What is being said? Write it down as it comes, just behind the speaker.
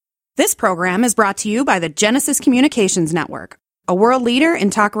This program is brought to you by the Genesis Communications Network, a world leader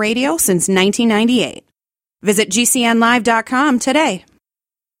in talk radio since 1998. Visit GCNlive.com today.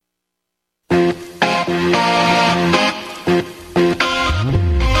 No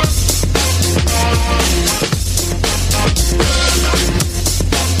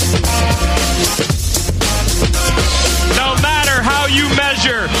matter how you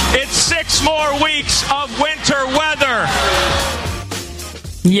measure, it's 6 more weeks of winter weather.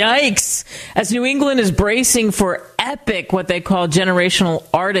 Yikes. As New England is bracing for epic, what they call generational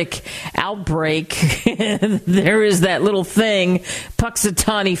Arctic outbreak, there is that little thing,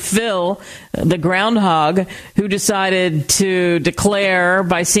 Puxatawny Phil, the groundhog, who decided to declare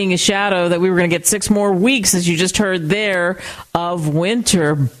by seeing a shadow that we were going to get 6 more weeks, as you just heard there, of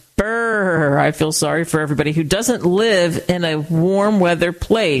winter. Brr. I feel sorry for everybody who doesn't live in a warm weather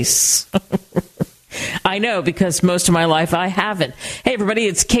place. I know, because most of my life I haven't. Hey, everybody,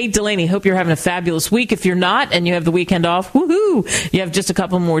 it's Kate Delaney. Hope you're having a fabulous week. If you're not and you have the weekend off, woohoo! You have just a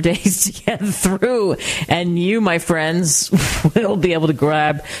couple more days to get through. And you, my friends, will be able to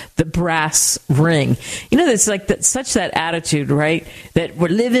grab the brass ring. You know, it's like that, such that attitude, right? That we're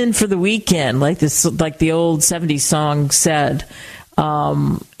living for the weekend, like the old 70s song said.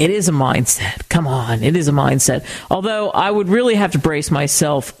 It is a mindset. Come on, it is a mindset. Although I would really have to brace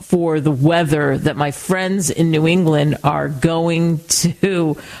myself for the weather that my friends in New England are going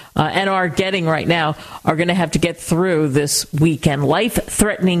to and are getting right now, are going to have to get through this weekend.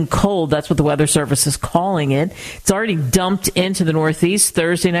 Life-threatening cold, that's what the Weather Service is calling it. It's already dumped into the Northeast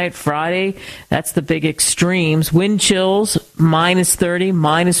Thursday night, Friday. That's the big extremes. Wind chills, minus 30,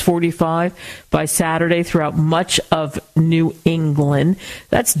 minus 45 by Saturday throughout much of New England.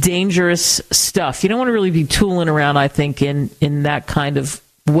 That's dangerous stuff. You don't want to really be tooling around, I think, in that kind of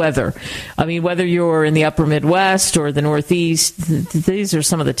weather. I mean, whether you're in the upper Midwest or the Northeast, these are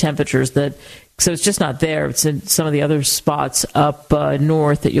some of the temperatures that, so it's just not there. It's in some of the other spots up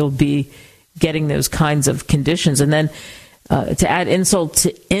north that you'll be getting those kinds of conditions. And then to add insult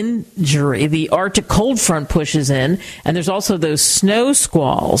to injury, the Arctic cold front pushes in, and there's also those snow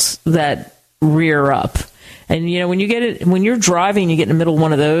squalls that rear up. And, you know, when you're driving, you get in the middle of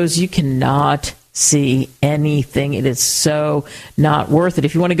one of those, you cannot see anything. It is so not worth it.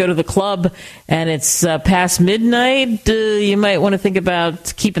 If you want to go to the club and it's past midnight, you might want to think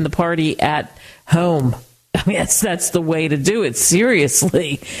about keeping the party at home. I mean, that's the way to do it,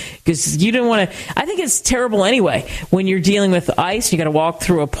 seriously, because you don't want to. I think it's terrible anyway when you're dealing with ice. You got to walk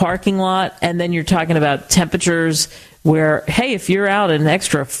through a parking lot, and then you're talking about temperatures where, hey, if you're out an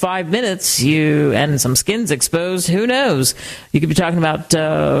extra 5 minutes, and some skin's exposed, who knows? You could be talking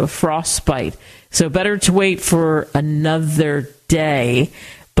about frostbite. So better to wait for another day.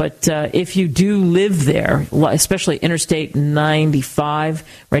 But if you do live there, especially Interstate 95,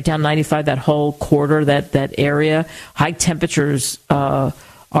 right down 95, that whole corridor, that area, high temperatures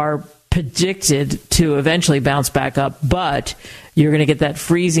are predicted to eventually bounce back up. But you're going to get that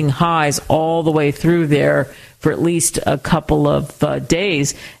freezing highs all the way through there for at least a couple of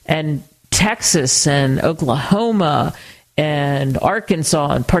days. And Texas and Oklahoma and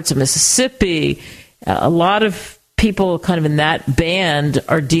Arkansas and parts of Mississippi, a lot of people kind of in that band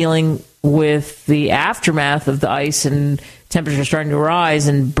are dealing with the aftermath of the ice and temperatures starting to rise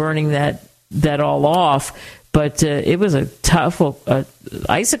and burning that all off. But it was a tough,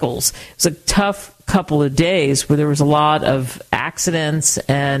 icicles. It was a tough couple of days where there was a lot of accidents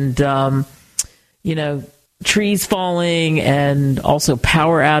and, trees falling and also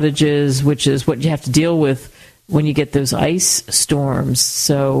power outages, which is what you have to deal with when you get those ice storms.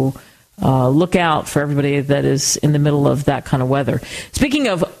 So look out for everybody that is in the middle of that kind of weather. Speaking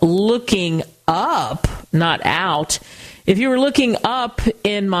of looking up, not out, if you were looking up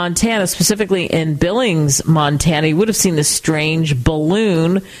in Montana, specifically in Billings, Montana, you would have seen this strange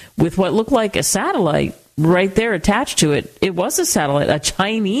balloon with what looked like a satellite right there attached to it. It was a satellite, a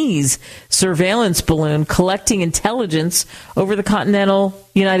Chinese surveillance balloon collecting intelligence over the continental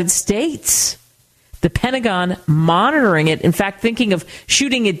United States. The Pentagon monitoring it, in fact, thinking of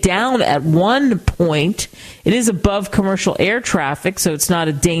shooting it down at one point. It is above commercial air traffic, so it's not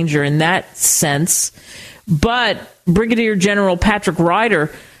a danger in that sense. But Brigadier General Patrick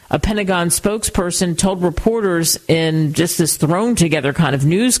Ryder, a Pentagon spokesperson, told reporters in just this thrown-together kind of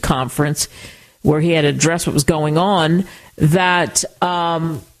news conference where he had addressed what was going on, that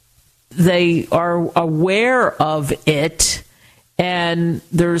they are aware of it. And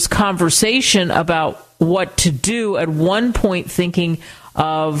there's conversation about what to do. At one point, thinking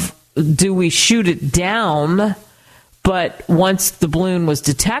of, do we shoot it down? But once the balloon was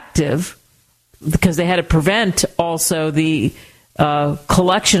detective, because they had to prevent also the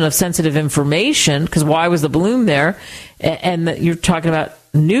collection of sensitive information, because why was the balloon there? And you're talking about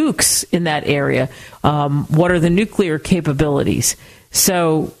nukes in that area. What are the nuclear capabilities?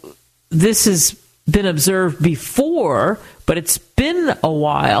 So this has been observed before, but it's been a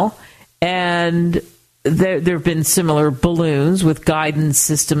while, and there have been similar balloons with guidance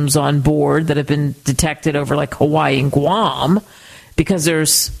systems on board that have been detected over like Hawaii and Guam, because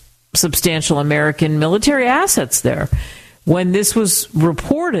there's substantial American military assets there. When this was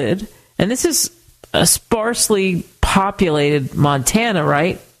reported, and this is a sparsely populated Montana,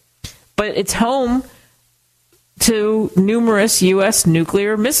 right? But it's home to numerous U.S.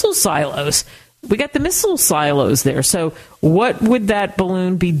 nuclear missile silos. We got the missile silos there. So what would that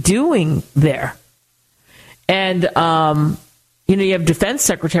balloon be doing there? And, you have Defense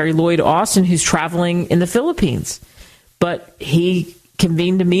Secretary Lloyd Austin, who's traveling in the Philippines. But he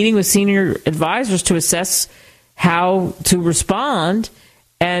convened a meeting with senior advisors to assess how to respond,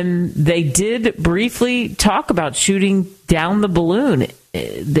 and they did briefly talk about shooting down the balloon.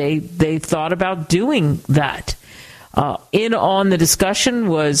 They thought about doing that. In on the discussion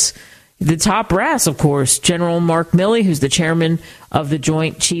was the top brass, of course, General Mark Milley, who's the chairman of the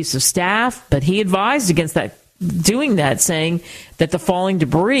Joint Chiefs of Staff, but he advised against doing that, saying that the falling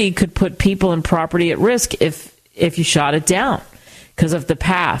debris could put people and property at risk if you shot it down because of the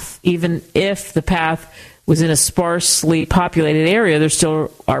path. Even if the path was in a sparsely populated area, there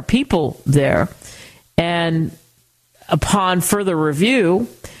still are people there. And upon further review,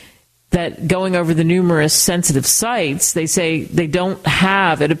 that going over the numerous sensitive sites, they say it doesn't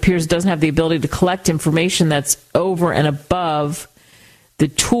have the ability to collect information that's over and above the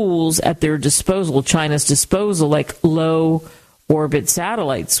tools at their disposal, China's disposal, like low orbit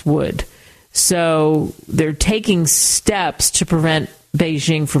satellites would. So they're taking steps to prevent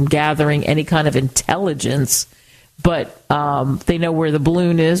Beijing from gathering any kind of intelligence, but they know where the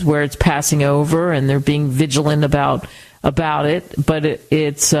balloon is, where it's passing over, and they're being vigilant about it. But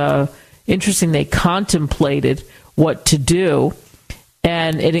it's interesting they contemplated what to do,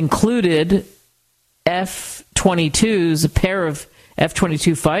 and it included F-22s, a pair of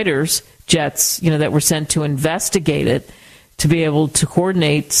F-22 fighters jets, that were sent to investigate it, to be able to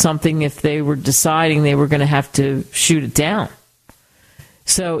coordinate something if they were deciding they were going to have to shoot it down.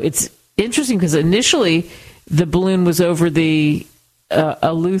 So it's interesting because initially the balloon was over the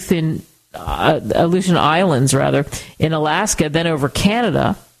Aleutian Islands, in Alaska, then over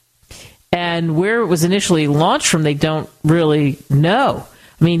Canada. And where it was initially launched from, they don't really know.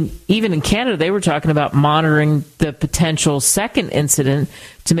 I mean, even in Canada, they were talking about monitoring the potential second incident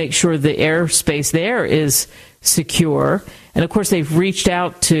to make sure the airspace there is secure. And, of course, they've reached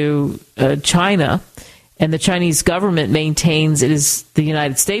out to China, and the Chinese government maintains it is the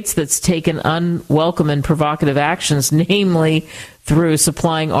United States that's taken unwelcome and provocative actions, namely through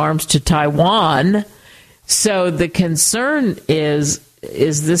supplying arms to Taiwan. So the concern is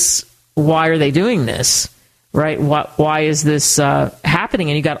this, why are they doing this? Right? Why is this happening?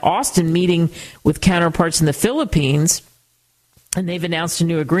 And you got Austin meeting with counterparts in the Philippines, and they've announced a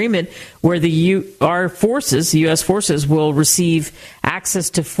new agreement where the U.S. forces will receive access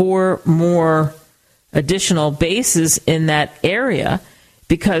to 4 more additional bases in that area,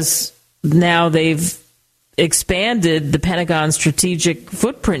 because now they've expanded the Pentagon's strategic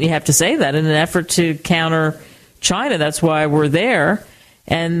footprint. You have to say that in an effort to counter China. That's why we're there.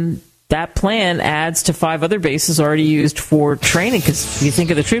 And that plan adds to 5 other bases already used for training, because if you think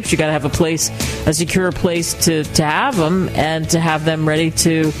of the troops, you got to have a secure place to have them, and to have them ready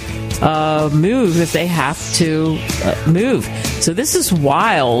to move if they have to move. So this is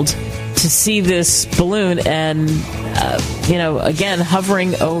wild to see this balloon, and again,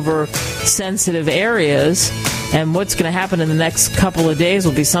 hovering over sensitive areas. And what's going to happen in the next couple of days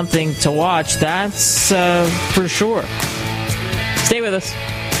will be something to watch. That's for sure. Stay with us.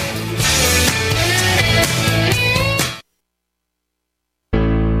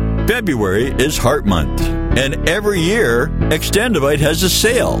 February is Heart Month, and every year, Extendivite has a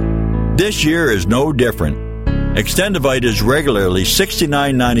sale. This year is no different. Extendivite is regularly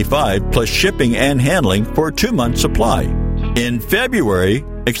 $69.95 plus shipping and handling for a 2-month supply. In February,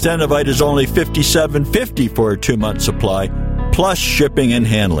 Extendivite is only $57.50 for a 2-month supply plus shipping and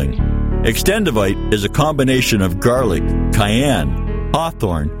handling. Extendivite is a combination of garlic, cayenne,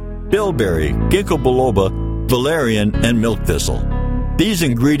 hawthorn, bilberry, ginkgo biloba, valerian, and milk thistle. These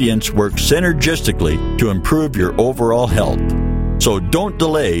ingredients work synergistically to improve your overall health. So don't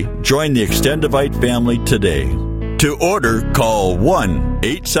delay. Join the Extendivite family today. To order, call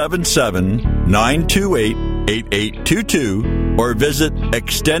 1-877-928-8822 or visit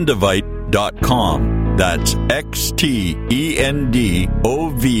extendivite.com. That's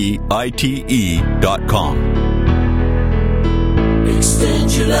XTENDOVITE.com.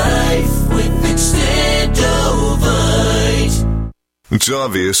 Extend your life with Extendovite. It's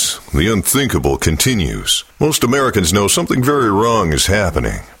obvious. The unthinkable continues. Most Americans know something very wrong is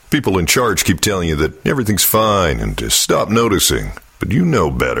happening. People in charge keep telling you that everything's fine and to stop noticing. But you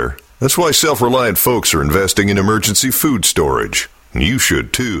know better. That's why self-reliant folks are investing in emergency food storage. And you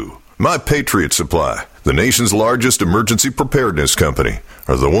should too. My Patriot Supply, the nation's largest emergency preparedness company,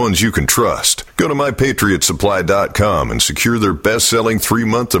 are the ones you can trust. Go to MyPatriotSupply.com and secure their best-selling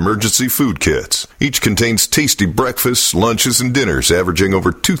 3-month emergency food kits. Each contains tasty breakfasts, lunches, and dinners averaging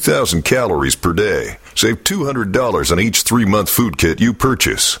over 2,000 calories per day. Save $200 on each 3-month food kit you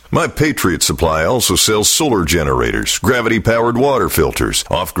purchase. My Patriot Supply also sells solar generators, gravity-powered water filters,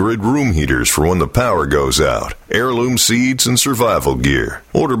 off-grid room heaters for when the power goes out, heirloom seeds, and survival gear.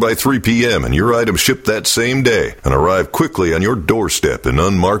 Order by 3 p.m. and your items ship that same day and arrive quickly on your doorstep in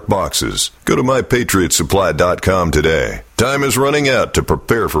unmarked boxes. Go to MyPatriotSupply.com today. Time is running out to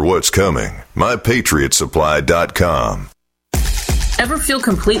prepare for what's coming. MyPatriotSupply.com. Ever feel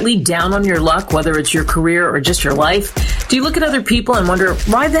completely down on your luck, whether it's your career or just your life? Do you look at other people and wonder,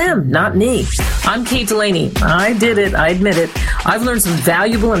 why them, not me? I'm Kate Delaney. I did it. I admit it. I've learned some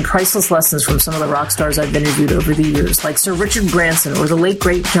valuable and priceless lessons from some of the rock stars I've interviewed over the years, like Sir Richard Branson or the late,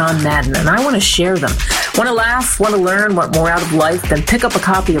 great John Madden, and I want to share them. Want to laugh, want to learn, want more out of life? Then pick up a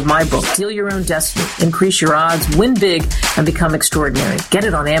copy of my book, Deal Your Own Destiny, Increase Your Odds, Win Big, and Become Extraordinary. Get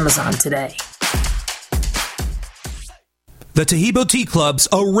it on Amazon today. The Tahibo Tea Club's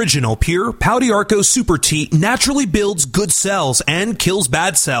original pure Pau d'Arco Super Tea naturally builds good cells and kills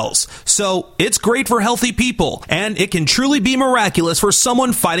bad cells. So it's great for healthy people, and it can truly be miraculous for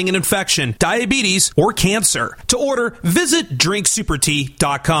someone fighting an infection, diabetes, or cancer. To order, visit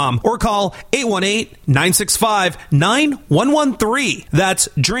drinksupertea.com or call 818-965-9113. That's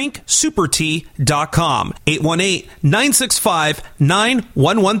drinksupertea.com.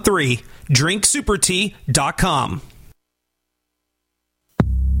 818-965-9113. drinksupertea.com.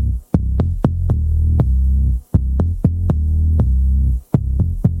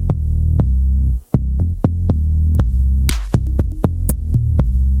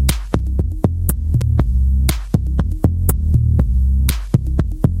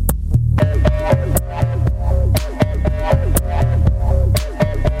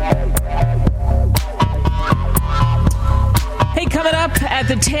 At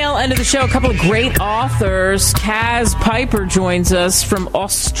the tail end of the show, a couple of great authors. Kaz Piper joins us from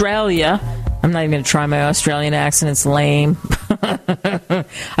Australia. I'm not even going to try my Australian accent. It's lame.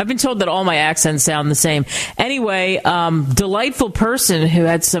 I've been told that all my accents sound the same. Anyway, delightful person who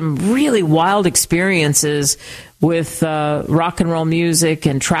had some really wild experiences with rock and roll music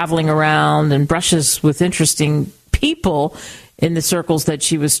and traveling around and brushes with interesting people in the circles that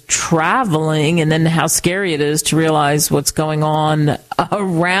she was traveling, and then how scary it is to realize what's going on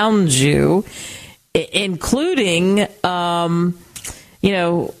around you, including,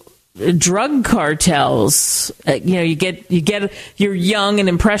 drug cartels. You're young and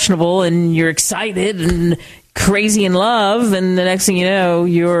impressionable and you're excited and crazy in love, and the next thing you know,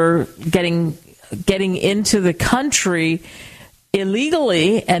 you're getting into the country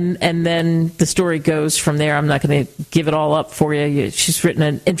illegally, and then the story goes from there. I'm not going to give it all up for you. She's written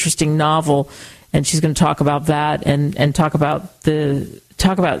an interesting novel, and she's going to talk about that and talk about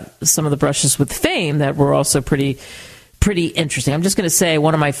some of the brushes with fame that were also pretty interesting. I'm just going to say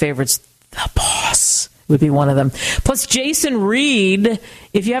one of my favorites, The Boss, would be one of them. Plus Jason Reed,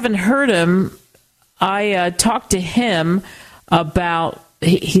 if you haven't heard him, I talked to him about.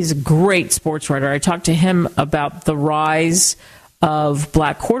 He's a great sports writer. I talked to him about the rise of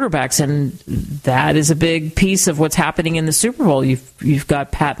black quarterbacks, and that is a big piece of what's happening in the Super Bowl. You've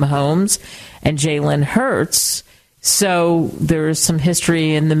got Pat Mahomes and Jalen Hurts, so there's some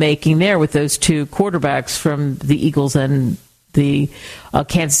history in the making there with those two quarterbacks from the Eagles and the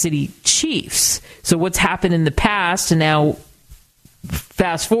Kansas City Chiefs. So what's happened in the past, and now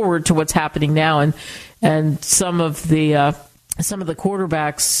fast forward to what's happening now, and some of the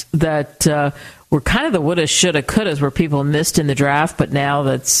quarterbacks that were kind of the woulda, shoulda, couldas, where people missed in the draft, but now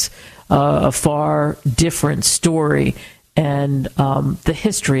that's a far different story, and the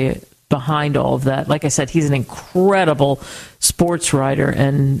history behind all of that. Like I said, he's an incredible sports writer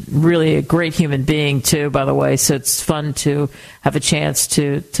and really a great human being too, by the way. So it's fun to have a chance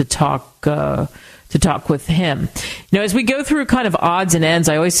to talk with him. As we go through kind of odds and ends,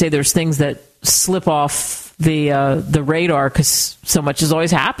 I always say there's things that slip off the radar because so much is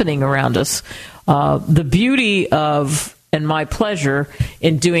always happening around us. The beauty of and my pleasure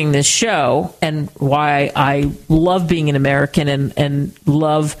in doing this show, and why I love being an American and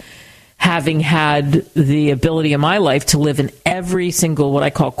love having had the ability in my life to live in every single what I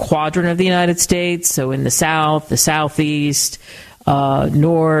call quadrant of the United States. So in the South, the Southeast,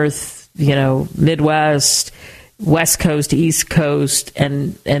 North, Midwest, West Coast, East Coast,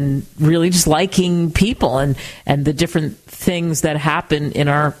 and really just liking people and the different things that happen in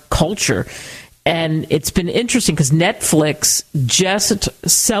our culture. And it's been interesting because Netflix just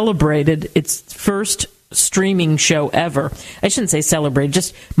celebrated its first streaming show ever. I shouldn't say celebrated,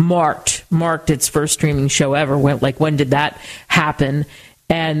 just marked its first streaming show ever. When did that happen?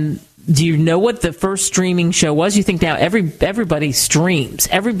 And do you know what the first streaming show was? You think now everybody streams.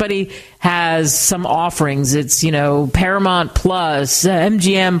 Everybody has some offerings. It's, Paramount Plus,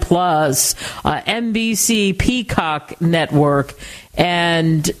 MGM Plus, NBC, Peacock Network.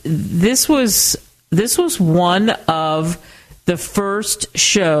 And this was one of the first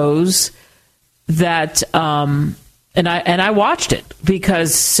shows that and I watched it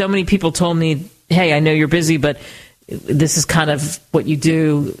because so many people told me, hey, I know you're busy, but this is kind of what you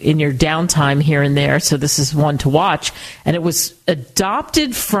do in your downtime here and there, so this is one to watch. And it was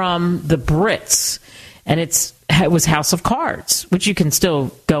adopted from the Brits, and it was House of Cards, which you can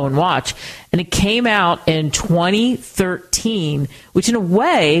still go and watch. And it came out in 2013, which in a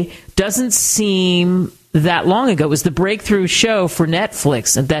way doesn't seem that long ago. It was the breakthrough show for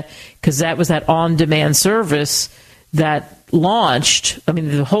Netflix, and because that was that on-demand service that launched. I mean,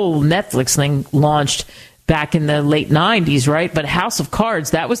 the whole Netflix thing launched back in the late 90s, right? But House of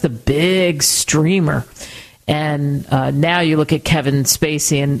Cards, that was the big streamer. And now you look at Kevin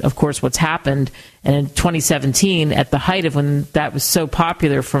Spacey and, of course, what's happened. And in 2017, at the height of when that was so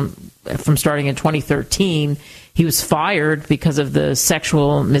popular from starting in 2013, he was fired because of the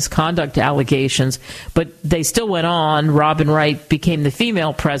sexual misconduct allegations. But they still went on. Robin Wright became the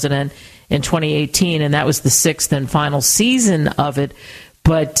female president in 2018, and that was the sixth and final season of it.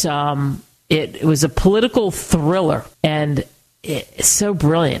 But it was a political thriller, and it's so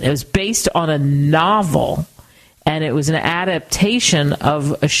brilliant. It was based on a novel, and it was an adaptation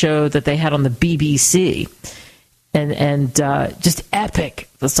of a show that they had on the BBC, and just epic.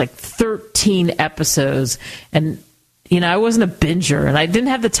 It's like 13 episodes, and I wasn't a binger, and I didn't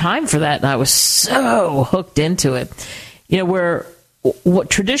have the time for that, and I was so hooked into it.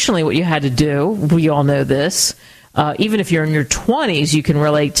 Traditionally what you had to do, we all know this. Even if you're in your 20s, you can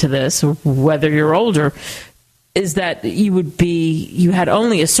relate to this, whether you're older, is that you had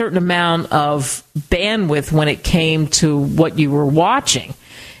only a certain amount of bandwidth when it came to what you were watching.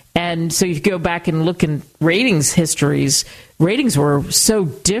 And so if you go back and look in ratings histories, ratings were so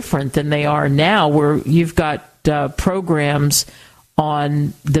different than they are now, where you've got programs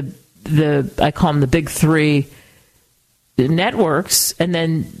on the I call them the big three networks, and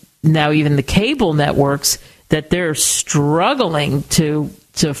then now even the cable networks, that they're struggling to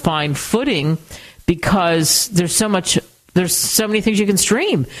find footing because there's so many things you can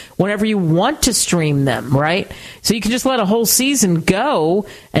stream whenever you want to stream them, right? So you can just let a whole season go,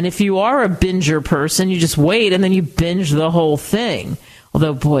 and if you are a binger person, you just wait and then you binge the whole thing.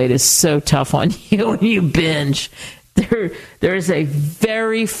 Although, boy, it is so tough on you when you binge. There is a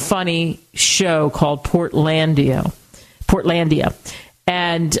very funny show called Portlandia.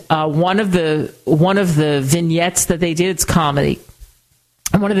 And one of the vignettes that they did, it's comedy.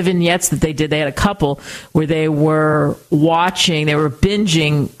 And one of the vignettes that they did, they had a couple where they were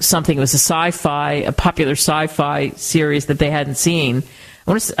binging something. It was a popular sci-fi series that they hadn't seen.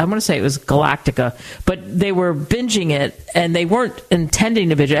 I want to say it was Galactica, but they were binging it, and they weren't intending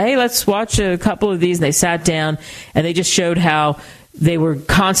to binge it. Hey, let's watch a couple of these. And they sat down, and they just showed how they were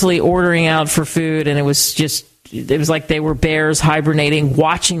constantly ordering out for food, and it was like they were bears hibernating,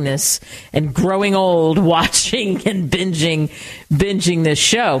 watching this, and growing old, watching and binging this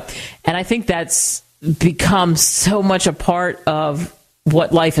show. And I think that's become so much a part of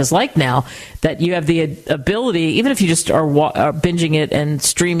what life is like now, that you have the ability, even if you just are binging it and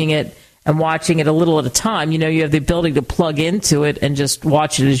streaming it and watching it a little at a time, you have the ability to plug into it and just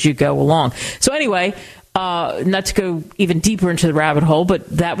watch it as you go along. So anyway, not to go even deeper into the rabbit hole, but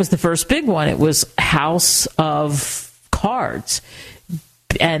that was the first big one. It was House of Cards.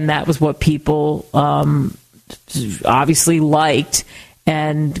 And that was what people obviously liked,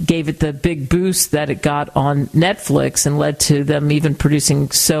 and gave it the big boost that it got on Netflix, and led to them even producing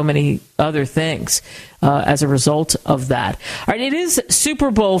so many other things as a result of that. All right, it is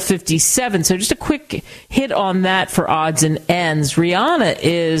Super Bowl 57, so just a quick hit on that for odds and ends. Rihanna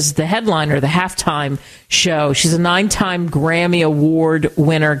is the headliner, the halftime show. She's a 9-time Grammy Award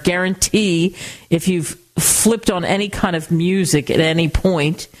winner. Guarantee if you've flipped on any kind of music at any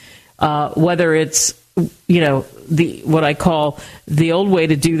point, whether it's what I call the old way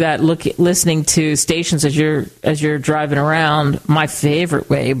to do that, listening to stations as you're driving around. My favorite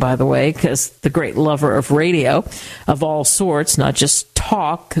way, by the way, because the great lover of radio of all sorts, not just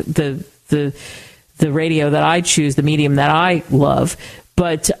talk, the radio that I choose, the medium that I love.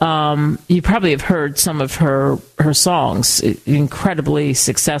 But you probably have heard some of her songs, incredibly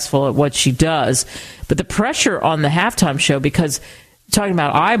successful at what she does. But the pressure on the halftime show, because talking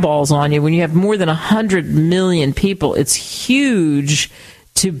about eyeballs on you, when you have more than 100 million people, it's huge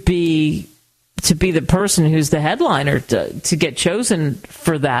to be the person who's the headliner, to get chosen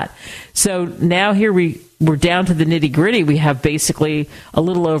for that. So now here we're down to the nitty gritty. We have basically a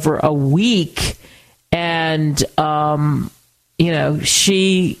little over a week, and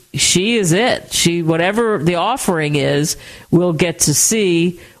she is it. She, whatever the offering is, we'll get to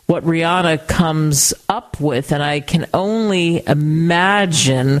see what Rihanna comes up with, and I can only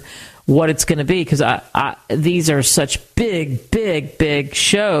imagine what it's going to be, because these are such big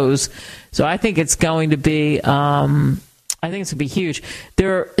shows. So I think it's going to be huge.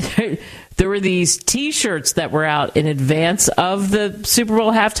 There were these T-shirts that were out in advance of the Super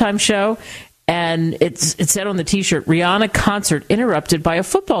Bowl halftime show, and it said on the T-shirt, "Rihanna concert interrupted by a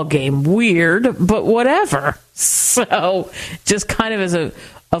football game." Weird, but whatever. So just kind of as a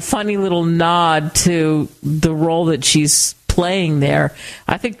funny little nod to the role that she's playing there.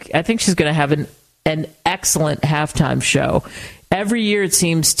 I think she's going to have an excellent halftime show. Every year, it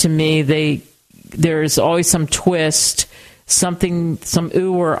seems to me, there's always some twist, some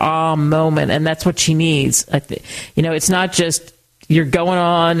ooh or ah moment, and that's what she needs. It's not just you're going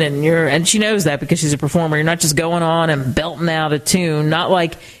on and she knows that because she's a performer. You're not just going on and belting out a tune. Not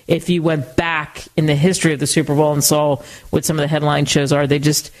like if you went back in the history of the Super Bowl and saw what some of the headline shows are. They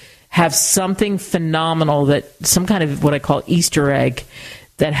just have something phenomenal, some kind of what I call Easter egg,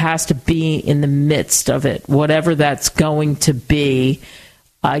 that has to be in the midst of it. Whatever that's going to be,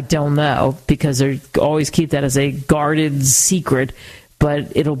 I don't know, because they always keep that as a guarded secret,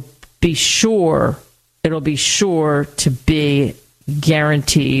 but it'll be sure to be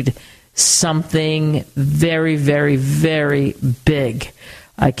guaranteed something very, very, very big.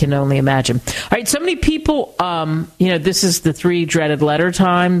 I can only imagine. All right, so many people, this is the 3 dreaded letter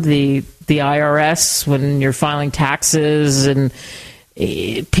time, the IRS, when you're filing taxes, and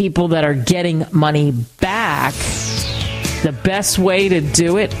people that are getting money back. The best way to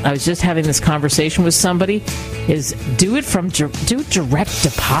do it, I was just having this conversation with somebody, is do direct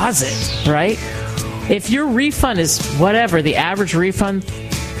deposit, right? If your refund is whatever, the average refund,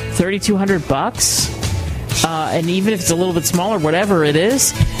 $3,200, and even if it's a little bit smaller, whatever it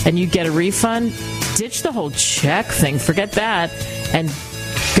is, and you get a refund, ditch the whole check thing. Forget that, and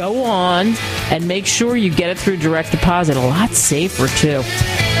go on and make sure you get it through direct deposit. A lot safer, too.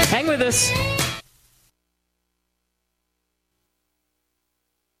 Hang with us.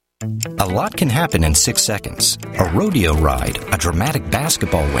 A lot can happen in 6 seconds. A rodeo ride, a dramatic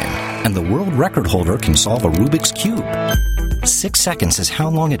basketball win, and the world record holder can solve a Rubik's Cube. 6 seconds is how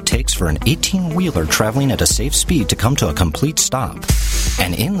long it takes for an 18-wheeler traveling at a safe speed to come to a complete stop.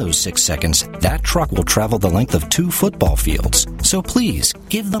 And in those 6 seconds, that truck will travel the length of 2 football fields. So please,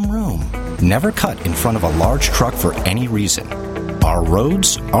 give them room. Never cut in front of a large truck for any reason. Our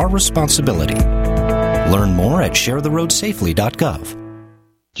roads, our responsibility. Learn more at sharetheroadsafely.gov.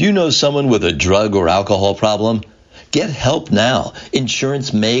 Do you know someone with a drug or alcohol problem? Get help now.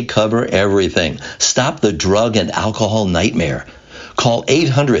 Insurance may cover everything. Stop the drug and alcohol nightmare. Call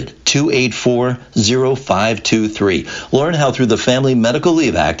 800-284-0523. Learn how through the Family Medical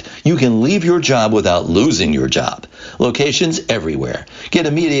Leave Act, you can leave your job without losing your job. Locations everywhere. Get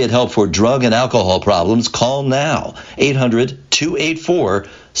immediate help for drug and alcohol problems. Call now.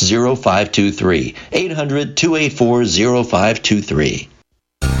 800-284-0523. 800-284-0523.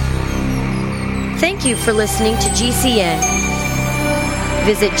 Thank you for listening to GCN.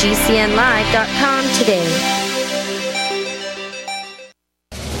 Visit GCNlive.com today.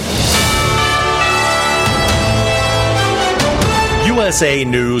 USA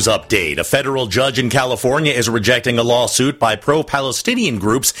News Update. A federal judge in California is rejecting a lawsuit by pro-Palestinian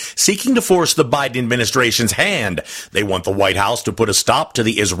groups seeking to force the Biden administration's hand. They want the White House to put a stop to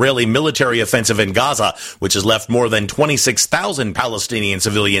the Israeli military offensive in Gaza, which has left more than 26,000 Palestinian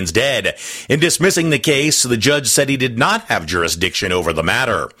civilians dead. In dismissing the case, the judge said he did not have jurisdiction over the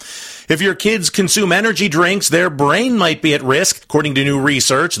matter. If your kids consume energy drinks, their brain might be at risk. According to new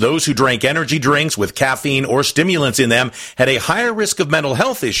research, those who drank energy drinks with caffeine or stimulants in them had a higher risk of mental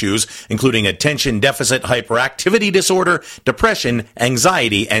health issues, including attention deficit hyperactivity disorder, depression,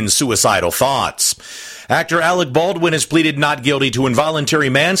 anxiety, and suicidal thoughts. Actor Alec Baldwin has pleaded not guilty to involuntary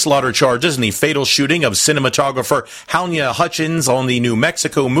manslaughter charges in the fatal shooting of cinematographer Halyna Hutchins on the New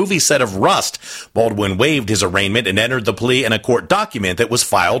Mexico movie set of Rust. Baldwin waived his arraignment and entered the plea in a court document that was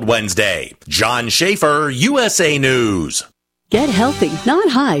filed Wednesday. John Schaefer, USA News. Get healthy, not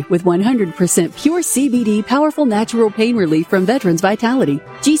high, with 100% pure CBD powerful natural pain relief from Veterans Vitality.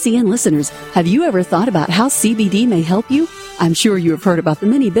 GCN listeners, have you ever thought about how CBD may help you? I'm sure you have heard about the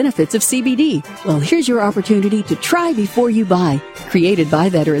many benefits of CBD. Well, here's your opportunity to try before you buy. Created by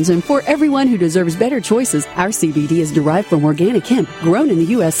veterans and for everyone who deserves better choices, our CBD is derived from organic hemp, grown in the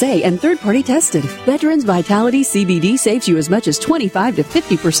USA and third-party tested. Veterans Vitality CBD saves you as much as 25 to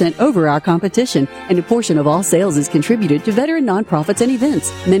 50% over our competition, and a portion of all sales is contributed to veteran nonprofits and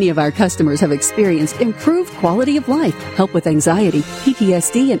events. Many of our customers have experienced improved quality of life, help with anxiety,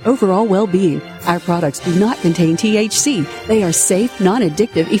 PTSD, and overall well-being. Our products do not contain THC. They are safe,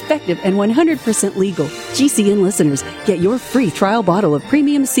 non-addictive, effective, and 100% legal. GCN listeners, get your free trial bottle of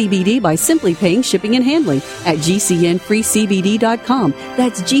premium CBD by simply paying shipping and handling at GCNFreeCBD.com.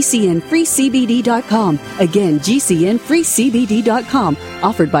 That's GCNFreeCBD.com. Again, GCNFreeCBD.com.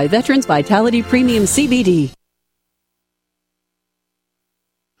 Offered by Veterans Vitality Premium CBD.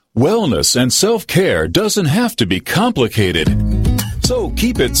 Wellness and self-care doesn't have to be complicated. So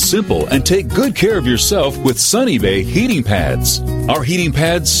keep it simple and take good care of yourself with Sunny Bay heating pads. Our heating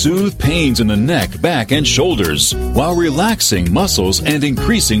pads soothe pains in the neck, back, and shoulders while relaxing muscles and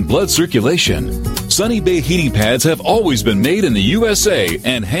increasing blood circulation. Sunny Bay heating pads have always been made in the USA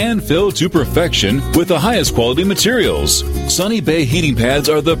and hand-filled to perfection with the highest quality materials. Sunny Bay heating pads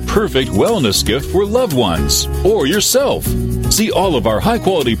are the perfect wellness gift for loved ones or yourself. See all of our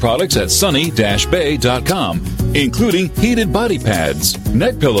high-quality products at sunny-bay.com, including heated body pads,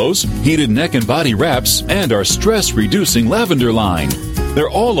 neck pillows, heated neck and body wraps, and our stress-reducing lavender line. They're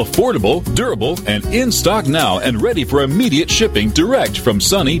all affordable, durable, and in stock now and ready for immediate shipping direct from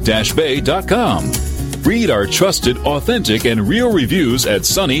sunny-bay.com. Read our trusted, authentic, and real reviews at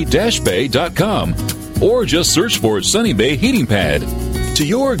sunny-bay.com or just search for Sunny Bay Heating Pad. To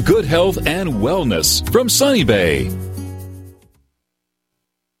your good health and wellness from Sunny Bay.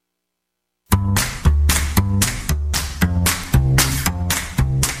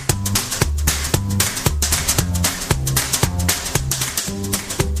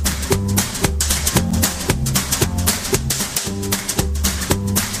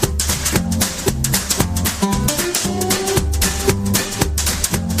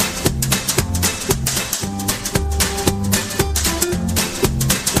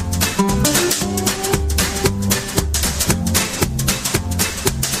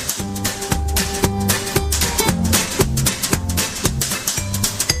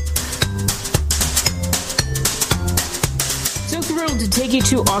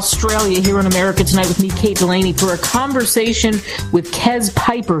 Australia here in America tonight with me, Kate Delaney, for a conversation with Kez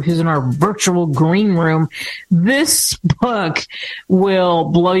Piper, who's in our virtual green room. This book will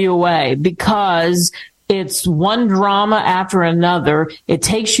blow you away because it's one drama after another. It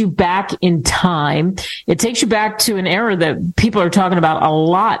takes you back in time. It takes you back to an era that people are talking about a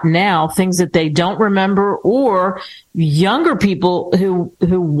lot now, things that they don't remember, or younger people who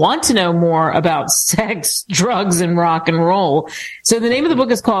want to know more about sex, drugs, and rock and roll. So the name of the book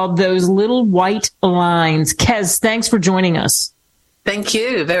is called Those Little White Lines. Kez, thanks for joining us. Thank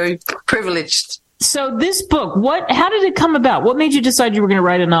you. Very privileged. So this book, how did it come about? What made you decide you were going to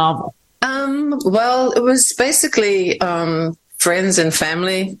write a novel? Well, it was basically friends and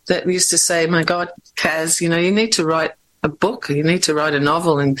family that used to say, my God, Kaz, you need to write a book. You need to write a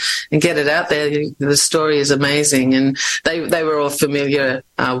novel and get it out there. The story is amazing. And they were all familiar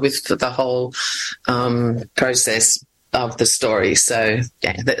with the whole process of the story. So,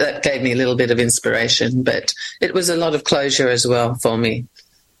 yeah, that gave me a little bit of inspiration. But it was a lot of closure as well for me.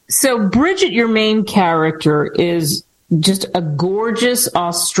 So Bridget, your main character, is just a gorgeous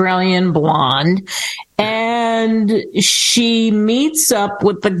Australian blonde, and she meets up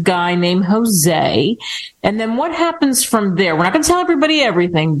with the guy named Jose. And then what happens from there? We're not going to tell everybody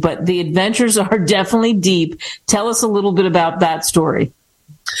everything, but the adventures are definitely deep. Tell us a little bit about that story.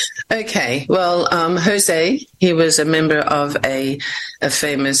 Okay. Well, Jose, he was a member of a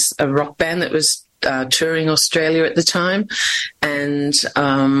famous rock band that was touring Australia at the time, and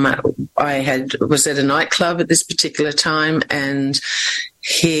I was at a nightclub at this particular time, and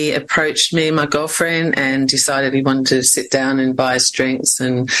he approached me, my girlfriend, and decided he wanted to sit down and buy us drinks.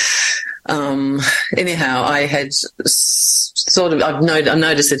 And anyhow, I had I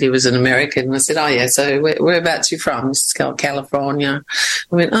noticed that he was an American, and I said, "Oh yeah, so whereabouts you from?" He said, "California."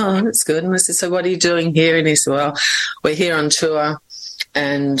 I went, "Oh, that's good." And I said, "So what are you doing here?" And he said, "Well, we're here on tour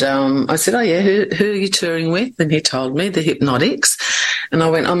And I said, oh, yeah, who are you touring with? And he told me, the Hypnotics. And I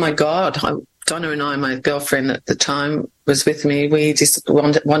went, oh, my God. Donna and I, my girlfriend at the time, was with me. We just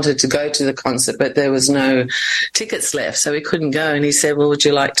wanted to go to the concert, but there was no tickets left, so we couldn't go. And he said, well, would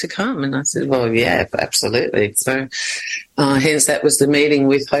you like to come? And I said, well, yeah, absolutely. So hence that was the meeting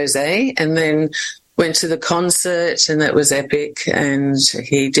with Jose. And then went to the concert, and that was epic. And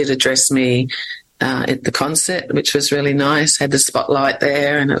he did address me at the concert, which was really nice. Had the spotlight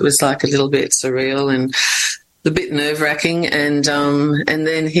there, and it was like a little bit surreal and a bit nerve-wracking. And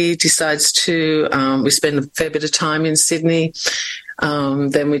then he decides to, we spend a fair bit of time in Sydney.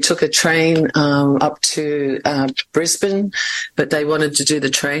 Then we took a train up to Brisbane, but they wanted to do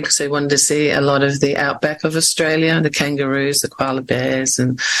the train because they wanted to see a lot of the outback of Australia, the kangaroos, the koala bears,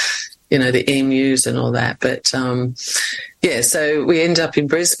 and the emus and all that. But, so we end up in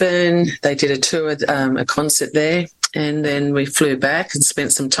Brisbane. They did a tour, a concert there, and then we flew back and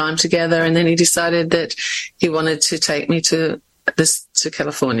spent some time together. And then he decided that he wanted to take me to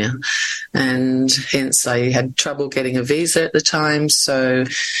California. And hence I had trouble getting a visa at the time. So,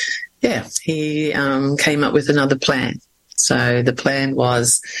 he came up with another plan. So the plan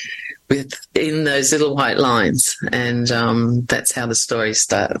was within those little white lines. And that's how the story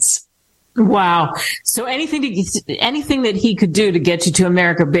starts. Wow. So anything that he could do to get you to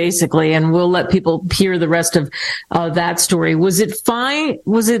America, basically, and we'll let people hear the rest of that story. Was it fine?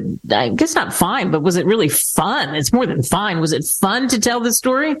 Was it, I guess not fine, but was it really fun? It's more than fine. Was it fun to tell the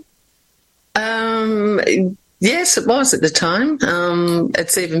story? Yes, it was at the time.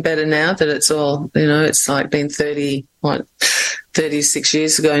 It's even better now that it's all, it's like been 36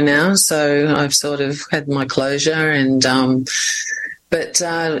 years ago now. So I've sort of had my closure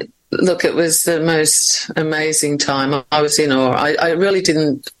look, it was the most amazing time. I was in awe. I really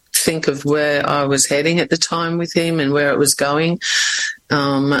didn't think of where I was heading at the time with him and where it was going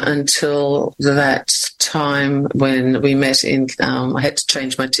until that time when we met I had to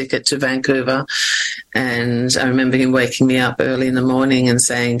change my ticket to Vancouver, and I remember him waking me up early in the morning and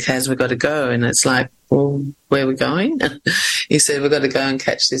saying, Kaz, we've got to go. And it's like, well, where are we going? He said, we've got to go and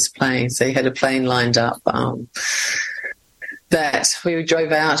catch this plane. So he had a plane lined up. That we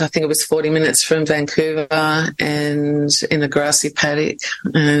drove out, I think it was 40 minutes from Vancouver, and in a grassy paddock,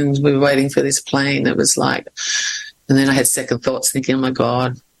 and we were waiting for this plane. It was like, and then I had second thoughts thinking, oh my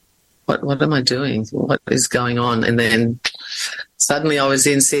God, what am I doing? What is going on? And then suddenly I was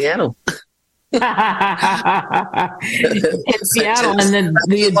in Seattle. In Seattle, and then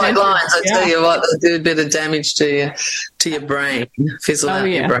the white lines, I tell you what, they do a bit of damage to your brain, fizzle out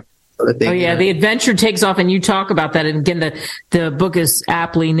your brain. The adventure takes off, and you talk about that. And again, the book is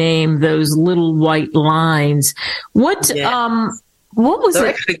aptly named "Those Little White Lines." What was They're it?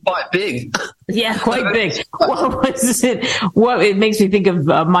 actually quite big. Yeah, quite big. What was it? It makes me think of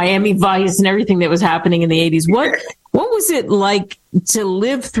Miami Vice and everything that was happening in the 80s. What was it like to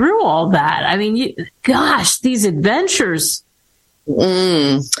live through all that? I mean, these adventures.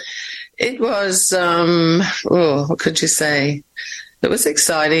 It was. What could you say? It was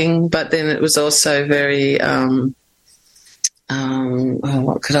exciting, but then it was also very, what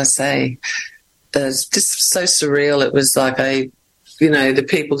could I say? It was just so surreal. It was like the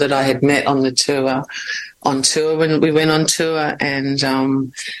people that I had met on tour when we went on tour, and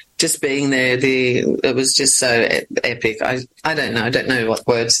just being there, it was just so epic. I don't know what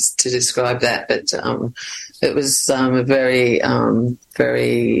words to describe that, but it was a very,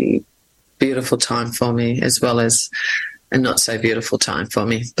 very beautiful time for me, as well as a not so beautiful time for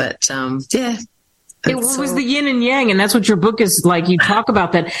me. But it was the yin and yang, and that's what your book is like. You talk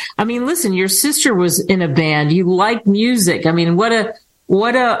about that. I mean, listen, your sister was in a band. You like music. I mean, what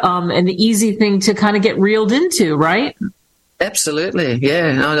an easy thing to kind of get reeled into, right? Absolutely,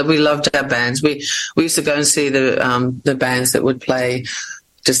 yeah. We loved our bands. We used to go and see the bands that would play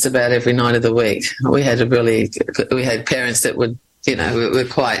just about every night of the week. We had parents that would, we were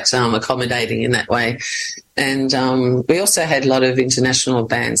quite accommodating in that way. And we also had a lot of international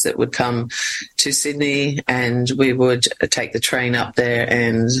bands that would come to Sydney, and we would take the train up there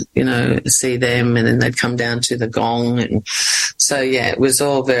and, see them, and then they'd come down to the Gong. And so, it was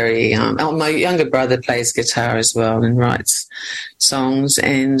all very... my younger brother plays guitar as well and writes songs,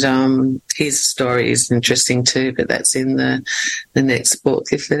 and his story is interesting too, but that's in the next book,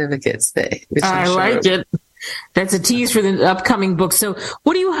 if it ever gets there. I like it. That's a tease for the upcoming book. So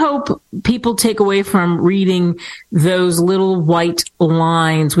what do you hope people take away from reading Those Little White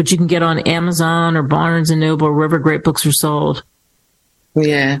Lines, which you can get on Amazon or Barnes & Noble or wherever great books are sold?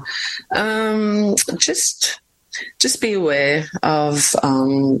 Yeah. Just just be aware of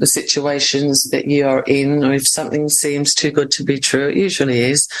the situations that you are in, or if something seems too good to be true, it usually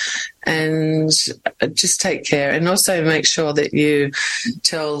is, and just take care. And also make sure that you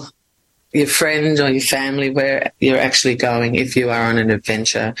tell your friend or your family where you're actually going if you are on an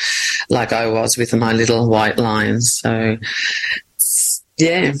adventure, like I was with my little white lions. So,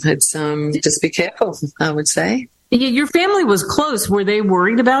 yeah, it's just be careful, I would say. Your family was close. Were they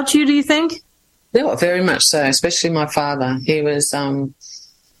worried about you, do you think? Yeah, very much so, especially my father. He was, I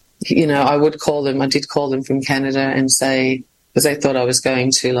would call them. I did call them from Canada and say, because they thought I was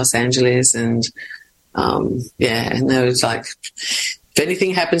going to Los Angeles, and, and they was like, if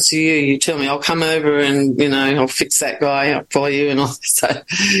anything happens to you, you tell me, I'll come over and, I'll fix that guy up for you and all this. So,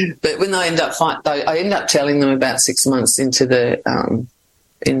 but when I ended up telling them about 6 months into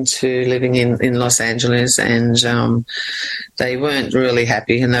living in Los Angeles, and they weren't really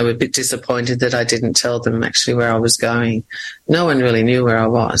happy, and they were a bit disappointed that I didn't tell them actually where I was going. No one really knew where I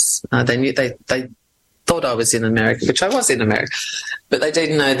was. They thought I was in America, which I was in America, but they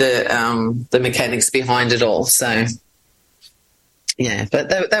didn't know the mechanics behind it all. So, yeah, but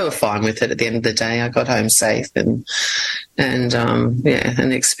they were fine with it at the end of the day. I got home safe, and the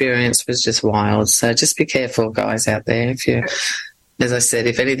experience was just wild. So just be careful, guys, out there. As I said,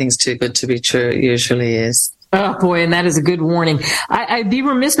 if anything's too good to be true, it usually is. Oh, boy, and that is a good warning. I'd be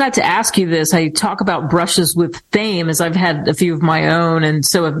remiss not to ask you this. I talk about brushes with fame, as I've had a few of my own, and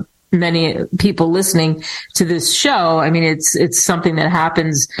so have many people listening to this show. I mean, it's something that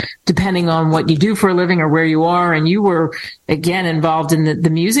happens depending on what you do for a living or where you are. And you were, again, involved in the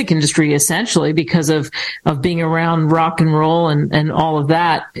music industry, essentially, because of being around rock and roll and all of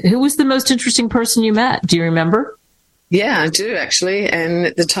that. Who was the most interesting person you met? Do you remember? Yeah, I do, actually. And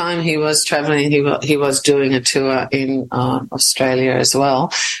at the time he was traveling, he was doing a tour in Australia as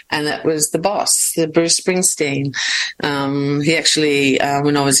well. And that was the boss, the Bruce Springsteen. He actually,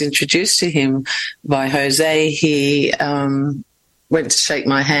 when I was introduced to him by Jose, he went to shake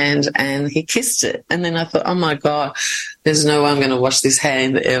my hand and he kissed it. And then I thought, oh, my God, there's no way I'm going to wash this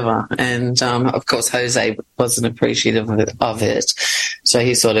hand ever. And, of course, Jose wasn't appreciative of it. So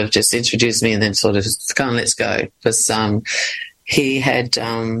he sort of just introduced me and then sort of, come on, let's go. Because he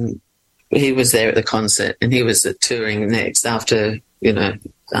was there at the concert and he was touring next after, the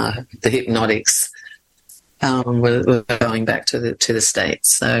Hypnotics. We're going back to the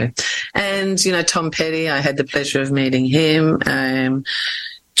States. So, and, Tom Petty, I had the pleasure of meeting him.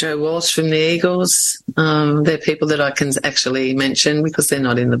 Joe Walsh from the Eagles. They're people that I can actually mention because they're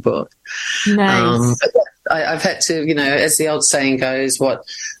not in the book. Nice. I've had to, as the old saying goes, what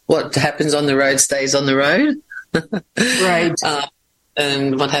happens on the road stays on the road. Right.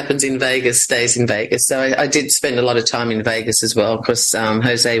 And what happens in Vegas stays in Vegas. So I did spend a lot of time in Vegas as well because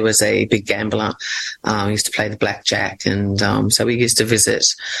Jose was a big gambler. He used to play the blackjack. And so we used to visit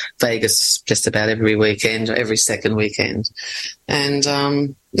Vegas just about every weekend or every second weekend. And,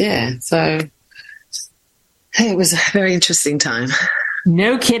 so hey, it was a very interesting time.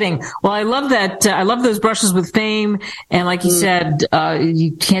 No kidding. Well, I love that. I love those brushes with fame. And like you said,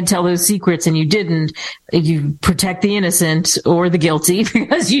 you can't tell those secrets, and you didn't. You protect the innocent or the guilty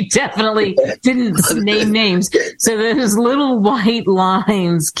because you definitely didn't name names. So those little white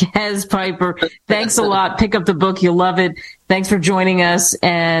lines, Kez Piper, thanks a lot. Pick up the book. You'll love it. Thanks for joining us.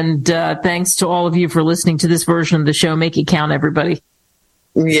 And thanks to all of you for listening to this version of the show. Make it count, everybody.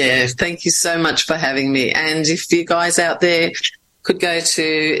 Yeah, thank you so much for having me. And if you guys out there could go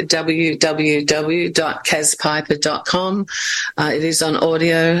to www.kazpiper.com. It is on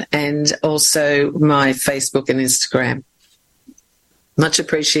audio and also my Facebook and Instagram. Much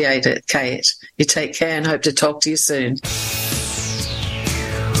appreciated, Kate. You take care and hope to talk to you soon.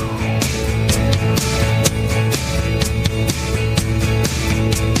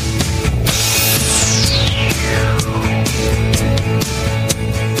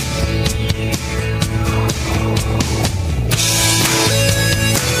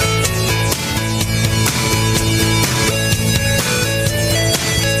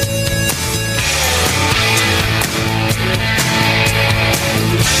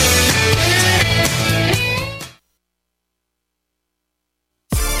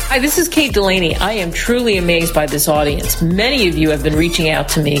 Hi, this is Kate Delaney. I am truly amazed by this audience. Many of you have been reaching out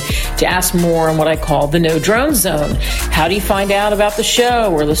to me to ask more on what I call the No Drone Zone. How do you find out about the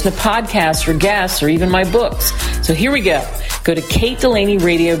show or listen to podcasts or guests or even my books? So here we go. Go to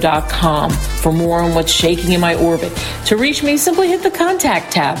KateDelaneyRadio.com for more on what's shaking in my orbit. To reach me, simply hit the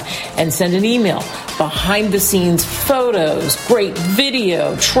contact tab and send an email. Behind the scenes photos, great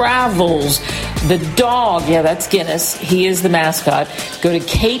video, travels, the dog. Yeah, that's Guinness. He is the mascot. Go to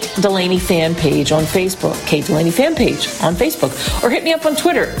KateDelaneyRadio.com Delaney fan page on Facebook, Kate Delaney fan page on Facebook, or hit me up on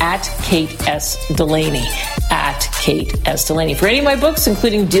Twitter at Kate S. Delaney, at Kate S. Delaney. For any of my books,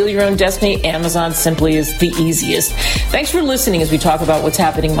 including Deal Your Own Destiny, Amazon simply is the easiest. Thanks for listening as we talk about what's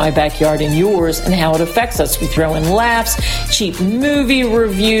happening in my backyard and yours and how it affects us. We throw in laughs, cheap movie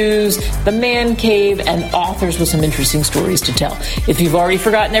reviews, the man cave, and authors with some interesting stories to tell. If you've already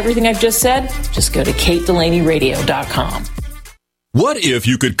forgotten everything I've just said, just go to KateDelaneyRadio.com. What if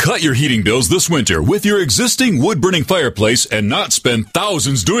you could cut your heating bills this winter with your existing wood-burning fireplace and not spend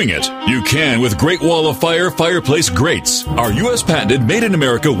thousands doing it? You can with Great Wall of Fire fireplace grates. Our U.S. patented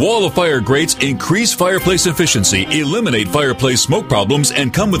made-in-America Wall of Fire grates increase fireplace efficiency, eliminate fireplace smoke problems,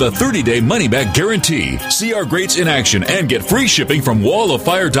 and come with a 30-day money-back guarantee. See our grates in action and get free shipping from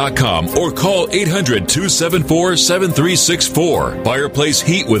walloffire.com or call 800-274-7364. Fireplace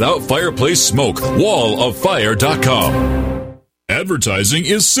heat without fireplace smoke. walloffire.com. Advertising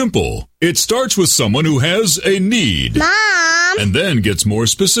is simple. It starts with someone who has a need. Mom! And then gets more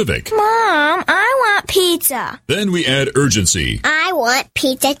specific. Mom, I want pizza. Then we add urgency. I want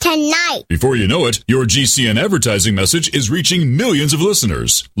pizza tonight. Before you know it, your GCN advertising message is reaching millions of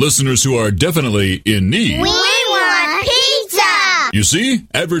listeners. Listeners who are definitely in need. We want pizza! You see,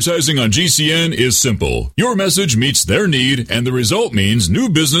 advertising on GCN is simple. Your message meets their need, and the result means new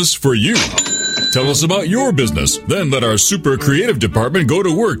business for you. Tell us about your business. Then let our super creative department go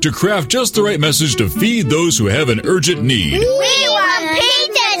to work to craft just the right message to feed those who have an urgent need. We want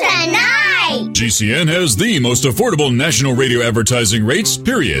pizza tonight! GCN has the most affordable national radio advertising rates,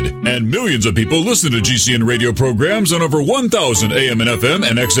 period. And millions of people listen to GCN radio programs on over 1,000 AM and FM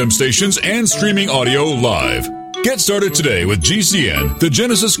and XM stations and streaming audio live. Get started today with GCN, the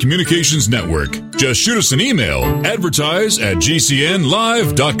Genesis Communications Network. Just shoot us an email,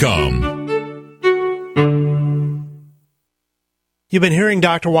 advertise@gcnlive.com. You've been hearing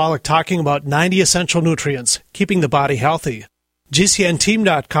Dr. Wallach talking about 90 essential nutrients, keeping the body healthy.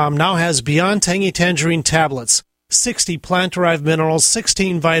 GCNteam.com now has Beyond Tangy Tangerine tablets, 60 plant-derived minerals,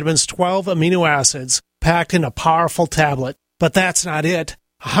 16 vitamins, 12 amino acids, packed in a powerful tablet. But that's not it.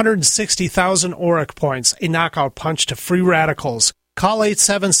 160,000 auric points, a knockout punch to free radicals. Call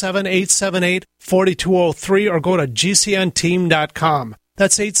 877-878-4203 or go to GCNteam.com.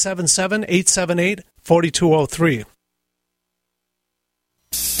 That's 877-878-4203.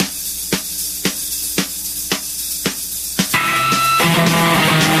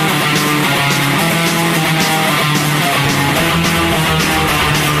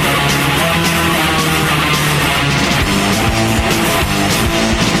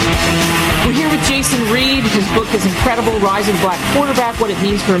 We're here with Jason Reed. His book is incredible, Rising Black Quarterback, What It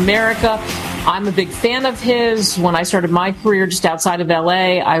Means for America. I'm a big fan of his. When I started my career just outside of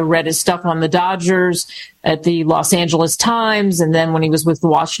L.A., I read his stuff on the Dodgers at the Los Angeles Times. And then when he was with the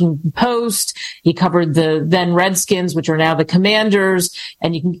Washington Post, he covered the then Redskins, which are now the Commanders.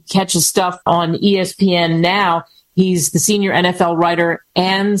 And you can catch his stuff on ESPN now. He's the senior NFL writer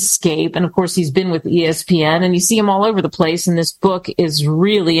and Scape. And of course, he's been with ESPN and you see him all over the place. And this book is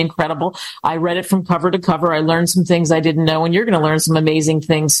really incredible. I read it from cover to cover. I learned some things I didn't know, and you're going to learn some amazing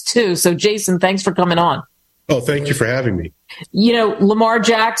things too. So Jason, thanks for coming on. Oh, thank you for having me. You know, Lamar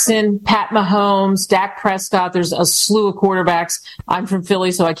Jackson, Pat Mahomes, Dak Prescott, there's a slew of quarterbacks. I'm from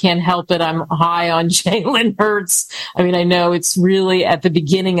Philly, so I can't help it. I'm high on Jalen Hurts. I mean, I know it's really at the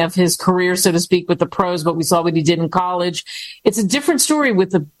beginning of his career, so to speak, with the pros, but we saw what he did in college. It's a different story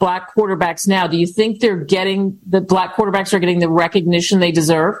with the black quarterbacks now. Do you think the black quarterbacks are getting the recognition they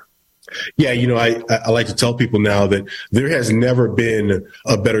deserve? Yeah, you know, I like to tell people now that there has never been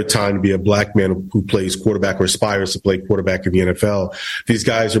a better time to be a black man who plays quarterback or aspires to play quarterback in the NFL. These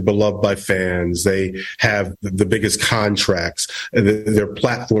guys are beloved by fans. They have the biggest contracts. Their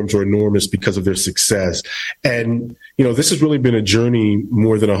platforms are enormous because of their success. And, you know, this has really been a journey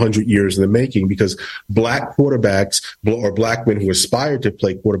more than 100 years in the making, because black quarterbacks or black men who aspire to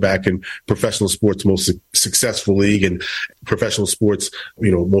play quarterback in professional sports' most successful league and professional sports,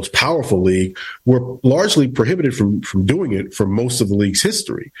 you know, most powerful league, were largely prohibited from doing it for most of the league's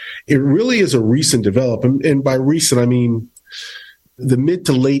history. It really is a recent development. And by recent, I mean the mid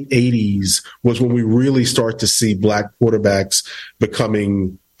to late 80s was when we really start to see black quarterbacks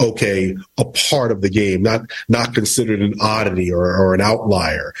becoming a part of the game, not considered an oddity or an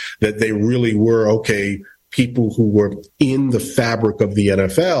outlier, that they really were people who were in the fabric of the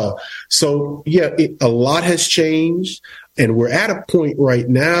NFL. So yeah, a lot has changed. And we're at a point right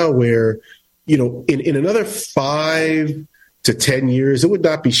now where, you know, in another 5 to 10 years, it would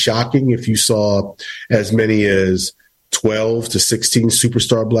not be shocking if you saw as many as 12 to 16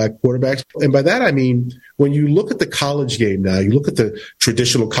 superstar black quarterbacks. And by that, I mean, when you look at the college game now, you look at the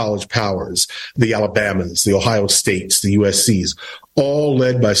traditional college powers, the Alabamas, the Ohio States, the USCs, all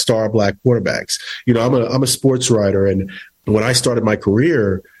led by star black quarterbacks. You know, I'm a sports writer, and when I started my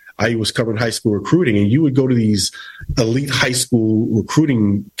career, I was covering high school recruiting, and you would go to these elite high school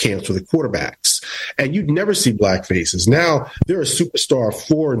recruiting camps for the quarterbacks, and you'd never see black faces. Now there are superstar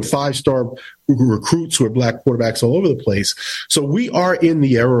 4- and 5-star recruits who are black quarterbacks all over the place. So we are in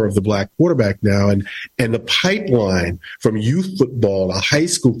the era of the black quarterback now, and the pipeline from youth football to high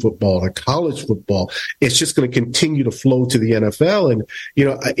school football to college football, it's just going to continue to flow to the NFL. And, you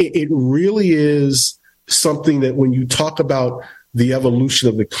know, it really is something that when you talk about the evolution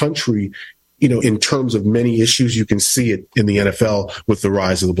of the country, you know, in terms of many issues, you can see it in the NFL with the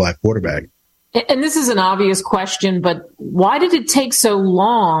rise of the black quarterback. And this is an obvious question, but why did it take so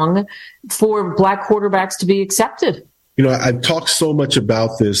long for black quarterbacks to be accepted? You know, I've talked so much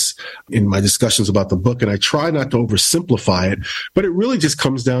about this in my discussions about the book, and I try not to oversimplify it, but it really just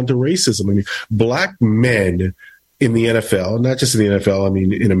comes down to racism. I mean, black men in the NFL, not just in the NFL, I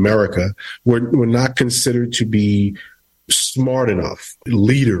mean, in America, were not considered to be smart enough,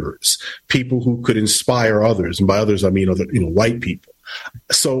 leaders, people who could inspire others. And by others, I mean, other, you know, white people.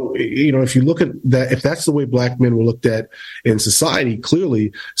 So, you know, if you look at that, if that's the way black men were looked at in society,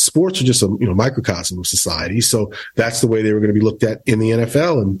 clearly sports are just a, you know, microcosm of society. So that's the way they were going to be looked at in the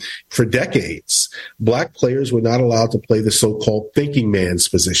NFL. And for decades, black players were not allowed to play the so-called thinking man's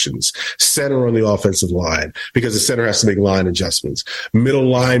positions, center on the offensive line, because the center has to make line adjustments, middle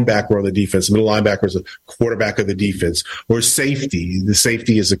linebacker on the defense, middle linebacker is a quarterback of the defense, or safety. The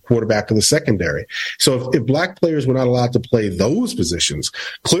safety is a quarterback of the secondary. So if black players were not allowed to play those positions,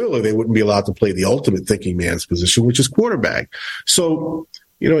 clearly they wouldn't be allowed to play the ultimate thinking man's position, which is quarterback. So,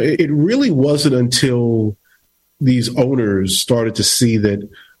 you know, it really wasn't until these owners started to see that,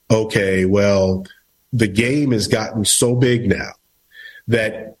 okay, well, the game has gotten so big now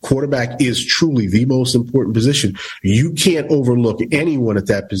that quarterback is truly the most important position. You can't overlook anyone at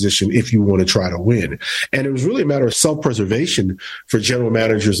that position if you want to try to win. And it was really a matter of self-preservation for general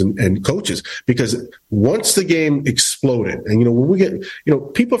managers and coaches, because once the game exploded, and, you know, when we get, you know,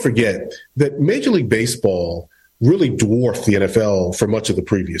 people forget that Major League Baseball really dwarfed the NFL for much of the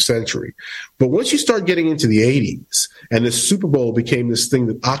previous century. But once you start getting into the 80s and the Super Bowl became this thing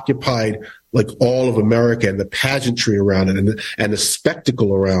that occupied like all of America, and the pageantry around it, and the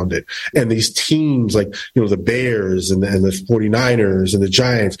spectacle around it, and these teams like, you know, the Bears and the 49ers and the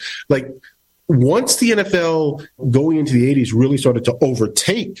Giants, like once the NFL going into the 80s really started to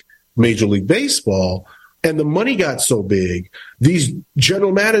overtake Major League Baseball, and the money got so big, these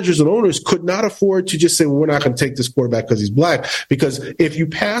general managers and owners could not afford to just say, well, we're not going to take this quarterback because he's black. Because if you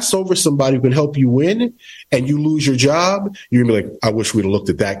pass over somebody who can help you win and you lose your job, you're going to be like, I wish we'd have looked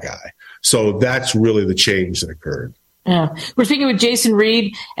at that guy. So that's really the change that occurred. Yeah. We're speaking with Jason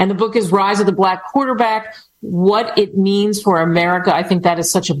Reed, and the book is Rise of the Black Quarterback, What It Means for America. I think that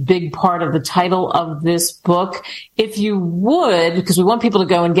is such a big part of the title of this book. If you would, because we want people to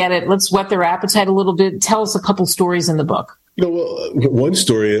go and get it, let's whet their appetite a little bit. Tell us a couple stories in the book. You know, well, one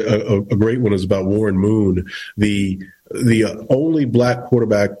story, a great one, is about Warren Moon, the only black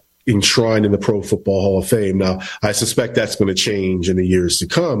quarterback enshrined in the Pro Football Hall of Fame. Now, I suspect that's going to change in the years to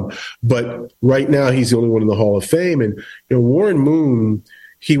come, but right now he's the only one in the Hall of Fame. And, you know, Warren Moon,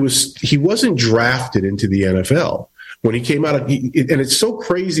 he wasn't drafted into the NFL. When he came out, and it's so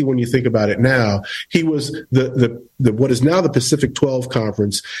crazy when you think about it now. He was the what is now the Pacific 12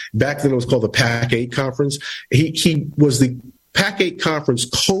 Conference. Back then it was called the Pac-8 Conference. He was the Pac-8 Conference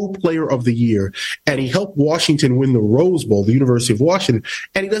co-player of the year, and he helped Washington win the Rose Bowl, the University of Washington,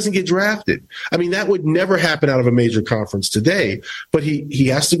 and he doesn't get drafted. I mean, that would never happen out of a major conference today, but he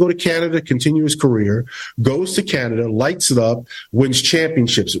has to go to Canada, continue his career, goes to Canada, lights it up, wins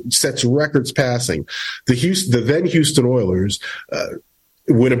championships, sets records passing. The then Houston Oilers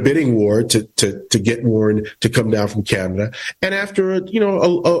win a bidding war to get Warren to come down from Canada. And after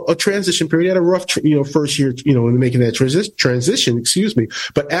a transition period, he had a rough first year in making that transition,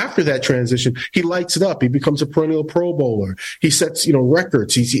 but after that transition, he lights it up. He becomes a perennial Pro Bowler. He sets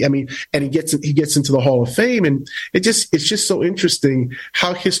records. And he gets into the Hall of Fame. And it's just so interesting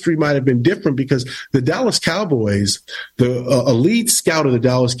how history might have been different, because the Dallas Cowboys, the lead scout of the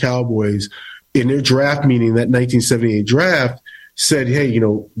Dallas Cowboys in their draft meeting, that 1978 draft, said, hey,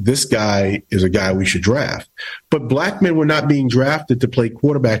 this guy is a guy we should draft. But black men were not being drafted to play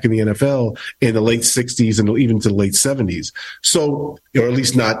quarterback in the NFL in the late 60s and even to the late 70s. So, or at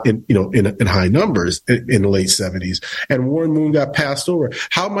least not in high numbers in the late 70s. And Warren Moon got passed over.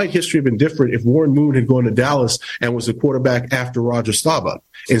 How might history have been different if Warren Moon had gone to Dallas and was a quarterback after Roger Staubach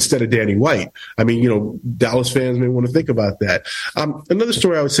instead of Danny White? I mean, Dallas fans may want to think about that. Another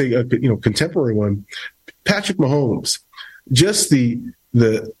story I would say, contemporary one, Patrick Mahomes, just the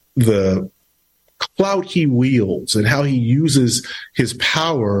clout he wields and how he uses his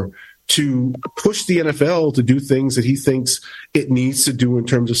power to push the NFL to do things that he thinks it needs to do in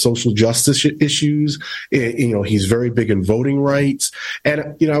terms of social justice issues. He's very big in voting rights.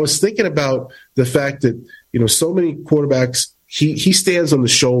 And, I was thinking about the fact that, so many quarterbacks, he stands on the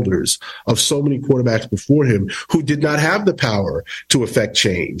shoulders of so many quarterbacks before him who did not have the power to affect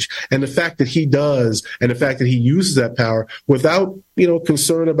change. And the fact that he does, and the fact that he uses that power without,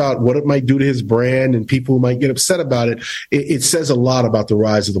 concern about what it might do to his brand and people who might get upset about it, it says a lot about the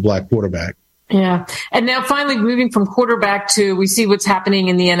rise of the black quarterback. Yeah. And now finally moving from quarterback to, we see what's happening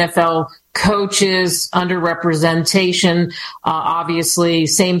in the NFL, coaches, underrepresentation, obviously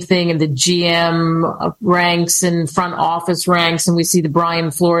same thing in the GM ranks and front office ranks. And we see the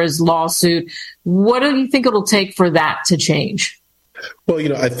Brian Flores lawsuit. What do you think it'll take for that to change?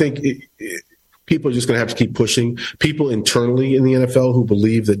 Well, I think people are just going to have to keep pushing. People internally in the NFL who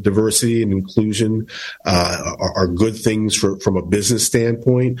believe that diversity and inclusion are good things from a business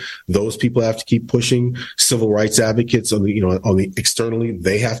standpoint, those people have to keep pushing. Civil rights advocates on the externally,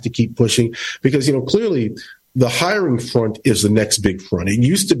 they have to keep pushing because, clearly the hiring front is the next big front. It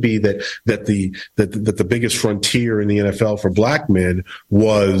used to be that the biggest frontier in the NFL for black men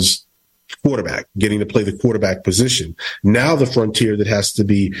was quarterback, getting to play the quarterback position. Now the frontier that has to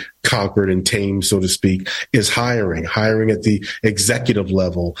be conquered and tamed, so to speak, is hiring at the executive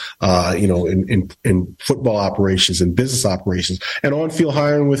level, in football operations and business operations, and on-field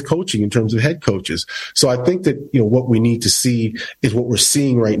hiring with coaching in terms of head coaches. So I think that, what we need to see is what we're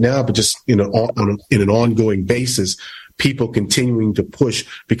seeing right now, but just, in an ongoing basis, people continuing to push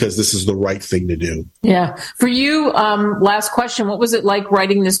because this is the right thing to do. Yeah. For you, last question, what was it like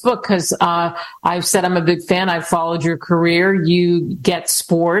writing this book? Because I've said I'm a big fan. I've followed your career. You get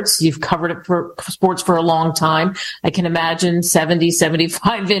sports. You've covered it for sports for a long time. I can imagine 70,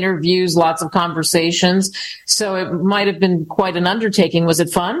 75 interviews, lots of conversations. So it might have been quite an undertaking. Was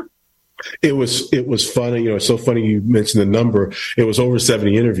it fun? It was fun. It's so funny you mentioned the number. It was over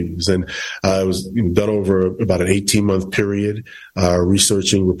 70 interviews, and it was done over about an 18-month period,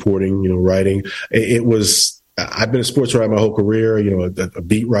 researching, reporting, writing. I've been a sports writer my whole career, a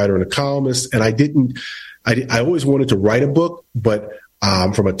beat writer and a columnist, and I always wanted to write a book, but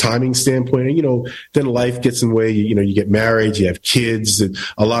from a timing standpoint, and, then life gets in the way, you get married, you have kids, and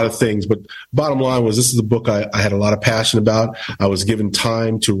a lot of things. But bottom line was, this is a book I had a lot of passion about. I was given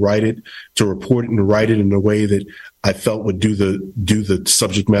time to write it, to report it, and to write it in a way that I felt would do the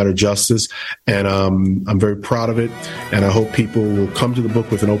subject matter justice. And I'm very proud of it. And I hope people will come to the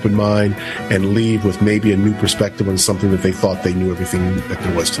book with an open mind and leave with maybe a new perspective on something that they thought they knew everything that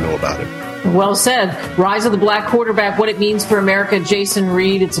there was to know about it. Well said. Rise of the Black Quarterback, What It Means for America. Jason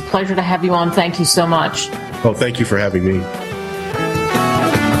Reed, it's a pleasure to have you on. Thank you so much. Oh, thank you for having me.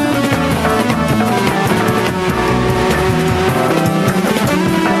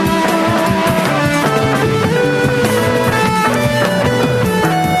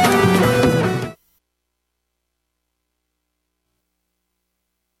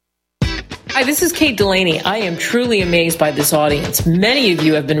 Hi, this is Kate Delaney. I am truly amazed by this audience. Many of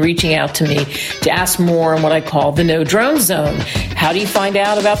you have been reaching out to me to ask more on what I call the No Drone Zone. How do you find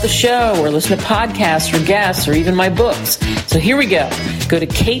out about the show or listen to podcasts or guests or even my books? So here we go. Go to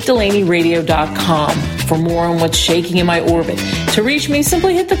KateDelaneyRadio.com for more on what's shaking in my orbit. To reach me,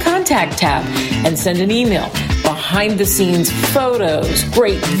 simply hit the contact tab and send an email. Behind the scenes photos,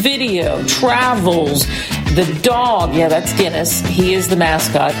 great video, travels, the dog, yeah, that's Guinness. He is the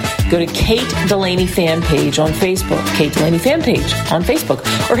mascot. Go to Kate Delaney fan page on Facebook, Kate Delaney fan page on Facebook,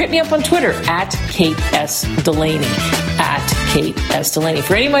 or hit me up on Twitter at Kate S. Delaney, at Kate S. Delaney.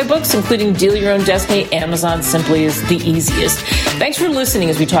 For any of my books, including Deal Your Own Destiny, Amazon simply is the easiest. Thanks for listening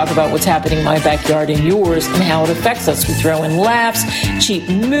as we talk about what's happening in my backyard and yours and how it affects us. We throw in laughs, cheap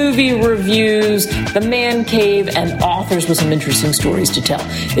movie reviews, the man cave, and authors with some interesting stories to tell.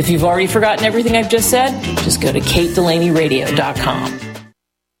 If you've already forgotten everything I've just said, just go to KateDelaneyRadio.com.